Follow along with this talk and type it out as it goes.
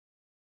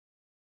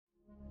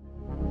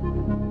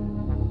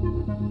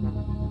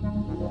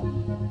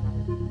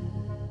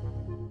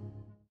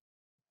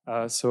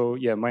So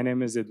yeah, my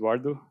name is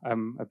Eduardo.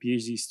 I'm a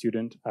PhD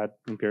student at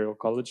Imperial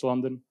College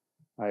London.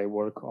 I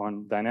work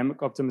on dynamic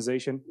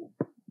optimization.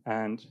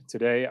 And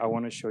today I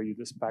want to show you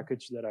this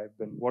package that I've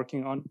been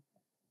working on.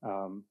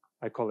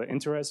 I call it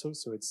InterSO,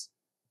 so it's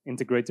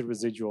Integrated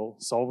Residual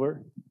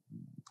Solver.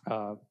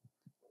 A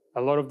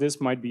lot of this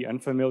might be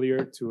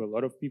unfamiliar to a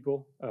lot of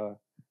people.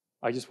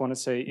 I just want to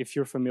say, if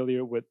you're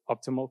familiar with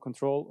optimal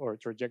control or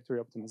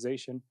trajectory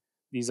optimization,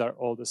 these are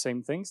all the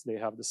same things. They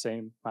have the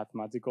same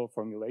mathematical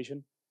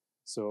formulation.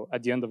 So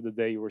at the end of the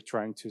day, we're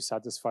trying to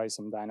satisfy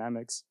some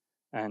dynamics,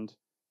 and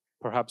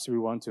perhaps we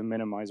want to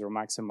minimize or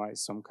maximize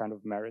some kind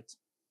of merit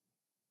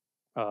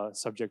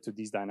subject to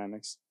these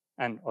dynamics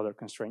and other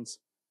constraints.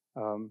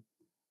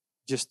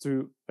 Just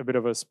to a bit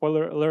of a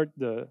spoiler alert,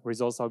 the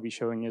results I'll be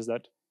showing is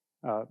that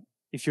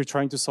if you're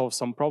trying to solve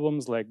some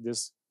problems like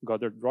this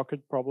Goddard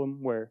rocket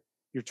problem, where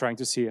you're trying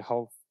to see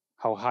how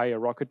high a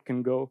rocket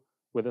can go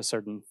with a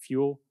certain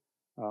fuel,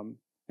 and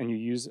you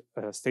use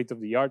a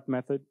state-of-the-art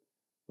method,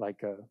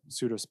 like a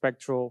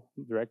pseudospectral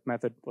direct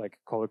method like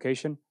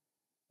collocation,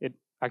 it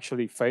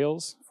actually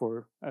fails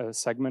for a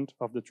segment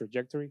of the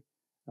trajectory.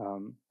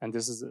 And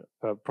this is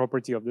a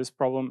property of this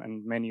problem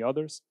and many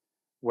others.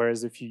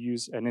 Whereas if you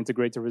use an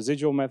integrated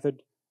residual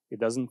method,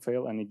 it doesn't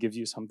fail and it gives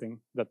you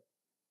something that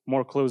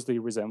more closely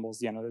resembles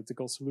the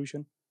analytical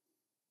solution.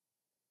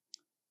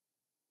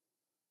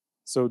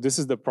 So this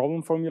is the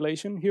problem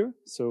formulation here.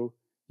 So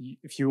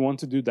if you want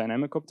to do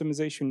dynamic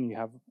optimization, you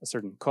have a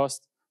certain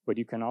cost, but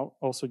you can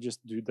also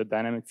just do the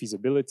dynamic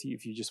feasibility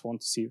if you just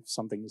want to see if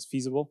something is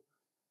feasible.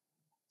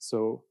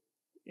 So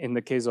in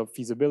the case of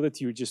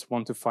feasibility, you just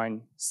want to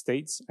find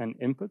states and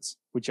inputs,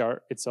 which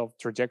are itself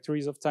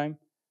trajectories of time.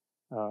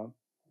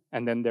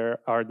 And then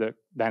there are the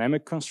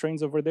dynamic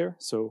constraints over there.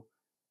 So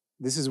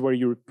this is where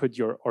you put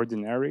your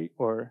ordinary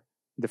or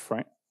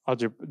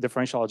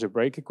differential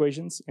algebraic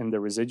equations in the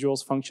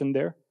residuals function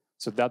there.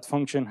 So that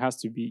function has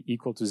to be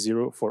equal to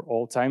 0 for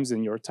all times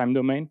in your time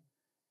domain.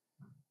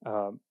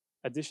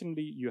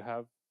 Additionally, you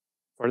have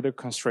further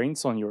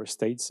constraints on your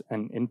states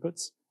and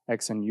inputs,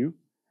 x and u.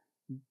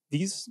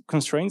 These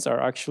constraints are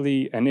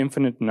actually an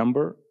infinite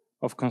number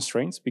of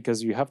constraints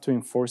because you have to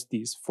enforce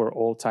these for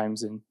all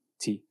times in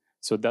t.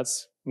 So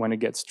that's when it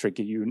gets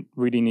tricky. You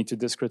really need to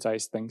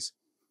discretize things.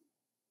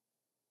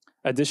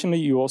 Additionally,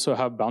 you also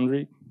have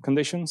boundary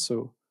conditions,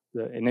 so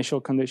the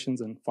initial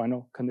conditions and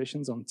final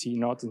conditions on T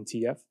naught and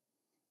TF.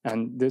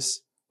 And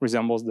this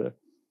resembles the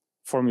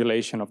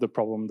formulation of the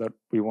problem that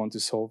we want to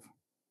solve.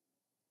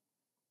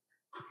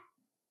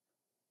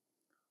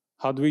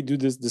 How do we do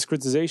this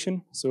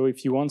discretization? So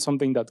if you want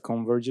something that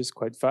converges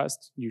quite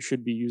fast, you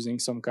should be using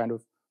some kind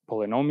of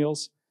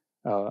polynomials,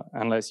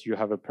 unless you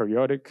have a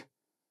periodic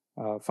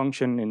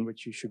function in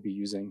which you should be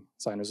using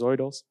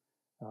sinusoidals.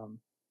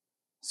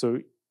 So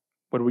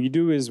what we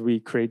do is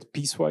we create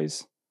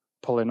piecewise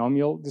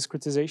polynomial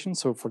discretization.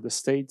 So for the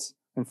states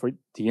and for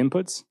the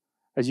inputs,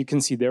 as you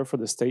can see there for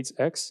the states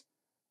x,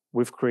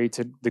 we've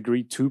created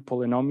degree 2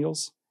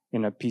 polynomials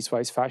in a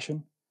piecewise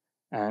fashion.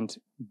 And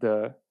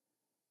the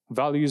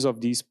values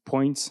of these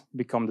points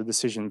become the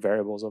decision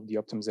variables of the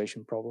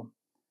optimization problem.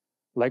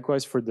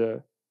 Likewise, for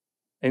the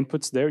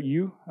inputs there,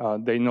 u,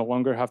 they no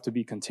longer have to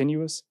be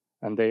continuous,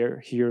 and they are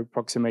here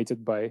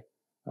approximated by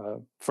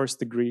first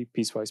degree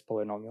piecewise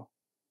polynomial.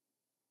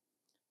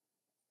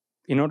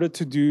 In order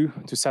to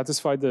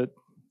satisfy the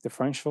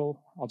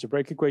differential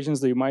algebraic equations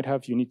that you might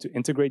have, you need to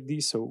integrate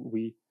these. So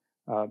we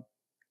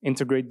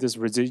integrate this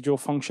residual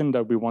function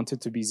that we want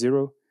it to be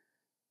 0.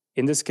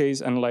 In this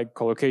case, unlike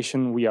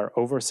collocation, we are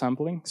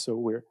oversampling. So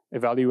we're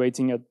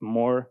evaluating at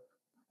more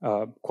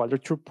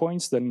quadrature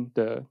points than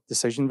the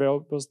decision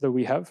variables that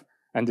we have.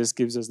 And this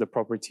gives us the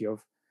property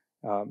of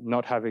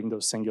not having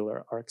those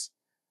singular arcs.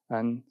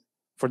 And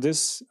for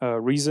this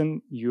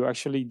reason, you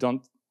actually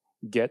don't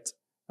get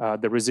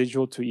the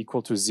residual to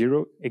equal to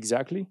 0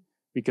 exactly,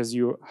 because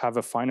you have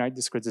a finite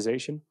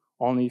discretization.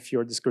 Only if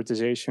your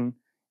discretization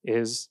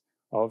is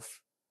of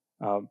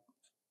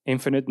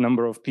infinite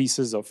number of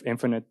pieces of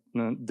infinite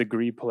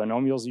degree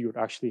polynomials, you would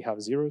actually have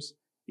zeros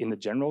in the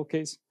general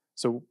case.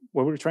 So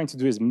what we're trying to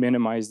do is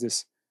minimize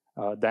this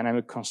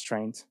dynamic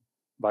constraint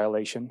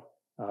violation,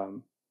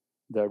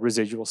 the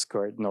residual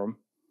squared norm.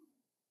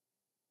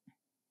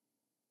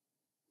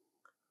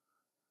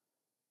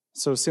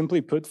 So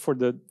simply put, for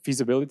the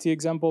feasibility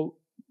example,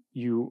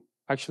 you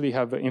actually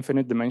have an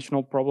infinite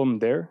dimensional problem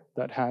there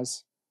that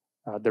has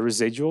the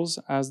residuals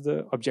as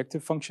the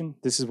objective function.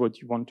 This is what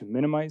you want to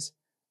minimize.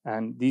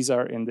 And these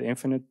are in the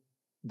infinite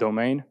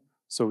domain.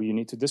 So you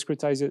need to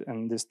discretize it.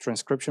 And this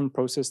transcription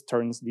process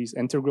turns these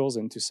integrals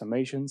into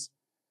summations.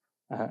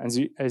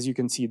 As you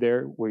can see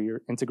there,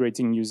 we're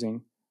integrating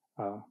using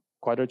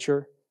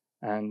quadrature.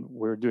 And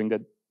we're doing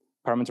the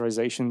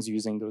parameterizations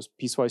using those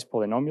piecewise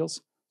polynomials.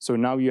 So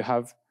now you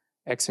have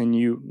x and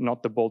u,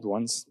 not the bold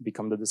ones,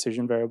 become the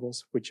decision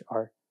variables, which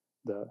are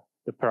the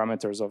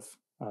parameters of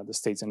the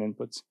states and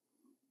inputs.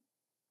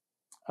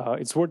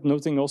 It's worth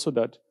noting also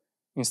that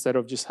instead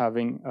of just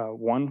having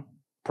one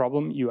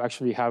problem, you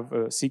actually have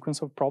a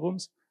sequence of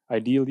problems.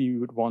 Ideally, you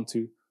would want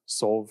to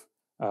solve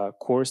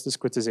coarse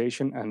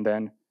discretization and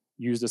then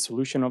use the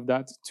solution of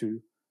that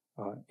to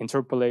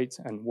interpolate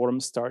and warm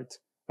start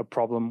a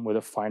problem with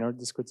a finer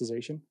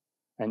discretization.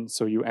 And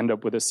so you end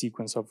up with a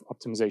sequence of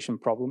optimization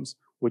problems,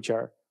 which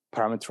are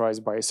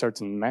parameterized by a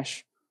certain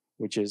mesh,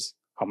 which is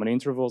how many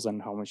intervals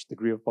and how much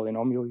degree of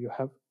polynomial you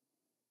have.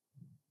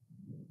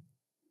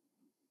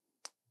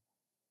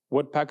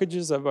 What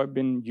packages have I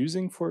been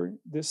using for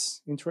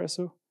this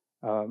Intereso?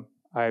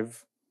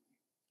 I've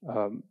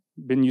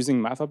been using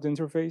MathOpt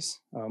interface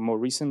more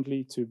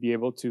recently to be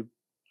able to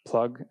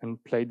plug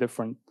and play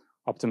different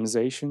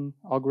optimization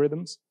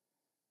algorithms.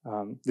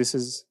 This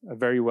is a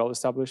very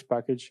well-established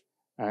package,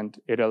 and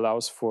it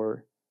allows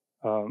for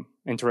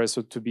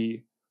Intereso to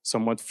be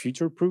somewhat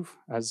future-proof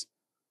as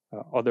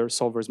other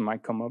solvers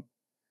might come up.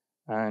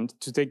 And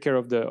to take care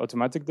of the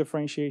automatic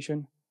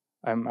differentiation,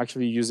 I'm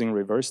actually using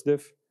reverse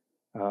diff.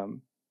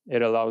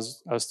 It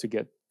allows us to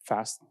get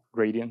fast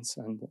gradients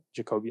and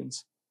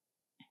Jacobians.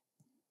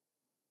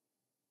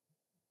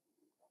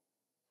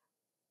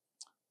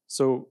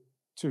 So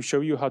to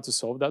show you how to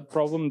solve that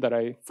problem that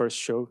I first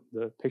showed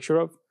the picture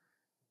of,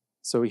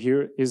 so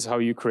here is how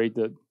you create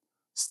the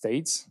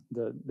states,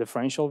 the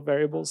differential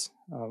variables,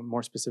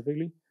 more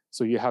specifically.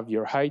 So you have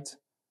your height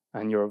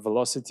and your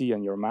velocity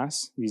and your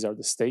mass. These are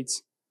the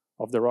states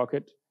of the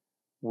rocket.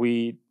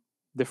 We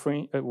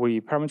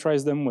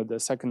parameterize them with the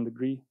second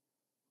degree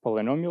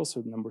polynomial,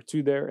 so number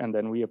 2 there, and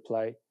then we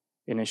apply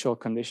initial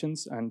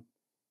conditions. And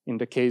in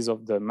the case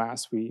of the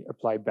mass, we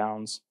apply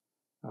bounds.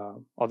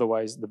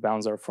 Otherwise, the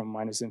bounds are from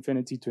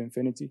 -infinity to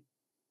infinity.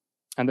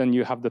 And then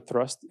you have the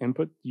thrust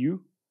input,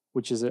 u,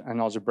 which is an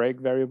algebraic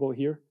variable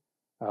here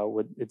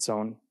with its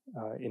own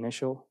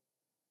initial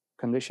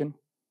condition.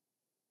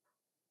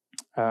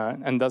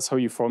 And that's how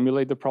you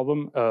formulate the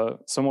problem.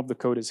 Some of the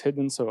code is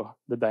hidden, so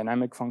the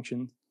dynamic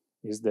function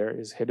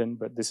is hidden,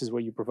 but this is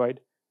what you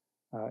provide.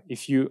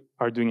 If you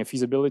are doing a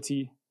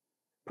feasibility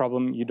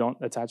problem, you don't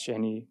attach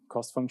any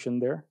cost function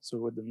there, so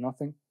with the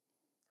nothing.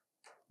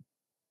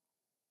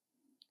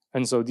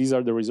 And so these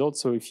are the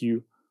results. So if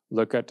you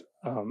look at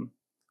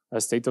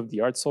a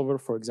state-of-the-art solver,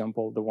 for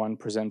example, the one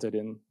presented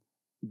in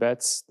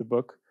Betts, the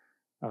book,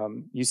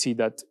 you see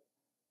that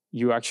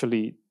you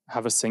actually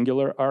have a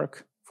singular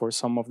arc for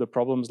some of the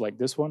problems like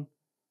this one.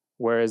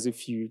 Whereas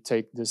if you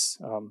take this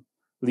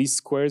least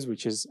squares,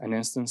 which is an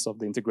instance of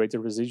the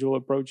integrated residual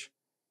approach,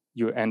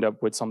 you end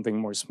up with something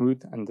more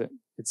smooth and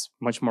it's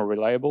much more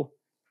reliable.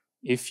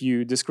 If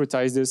you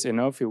discretize this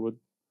enough, it would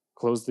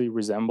closely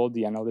resemble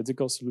the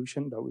analytical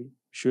solution that we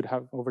should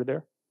have over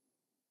there.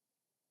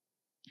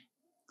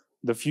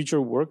 The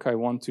future work I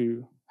want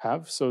to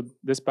have, so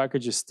this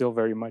package is still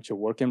very much a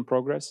work in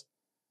progress.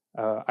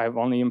 I've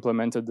only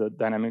implemented the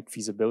dynamic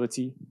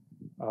feasibility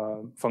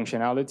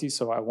functionality,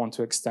 so I want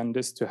to extend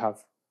this to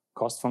have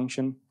cost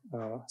function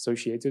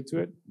associated to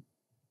it.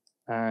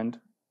 And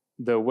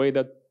the way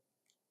that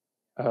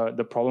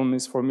the problem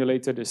is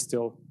formulated is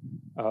still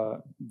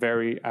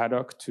very ad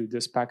hoc to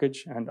this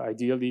package, and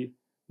ideally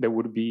there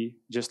would be,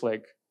 just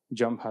like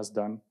JUMP has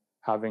done,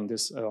 having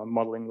this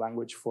modeling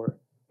language for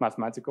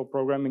mathematical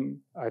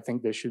programming. I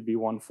think there should be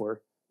one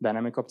for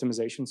dynamic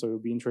optimization, so it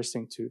would be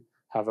interesting to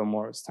have a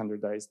more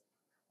standardized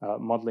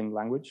modeling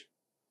language.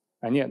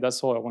 And yeah,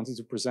 that's all I wanted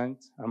to present.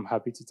 I'm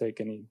happy to take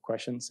any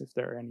questions if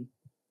there are any.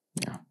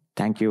 Yeah,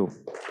 thank you.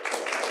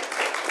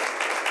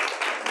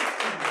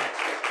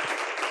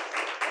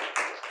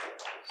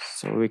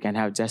 So we can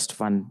have just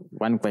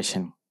one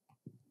question.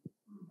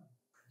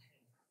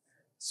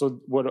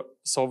 So what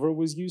solver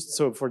was used?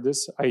 So for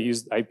this, I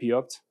used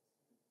IPOpt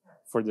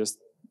for this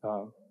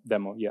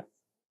demo, yeah.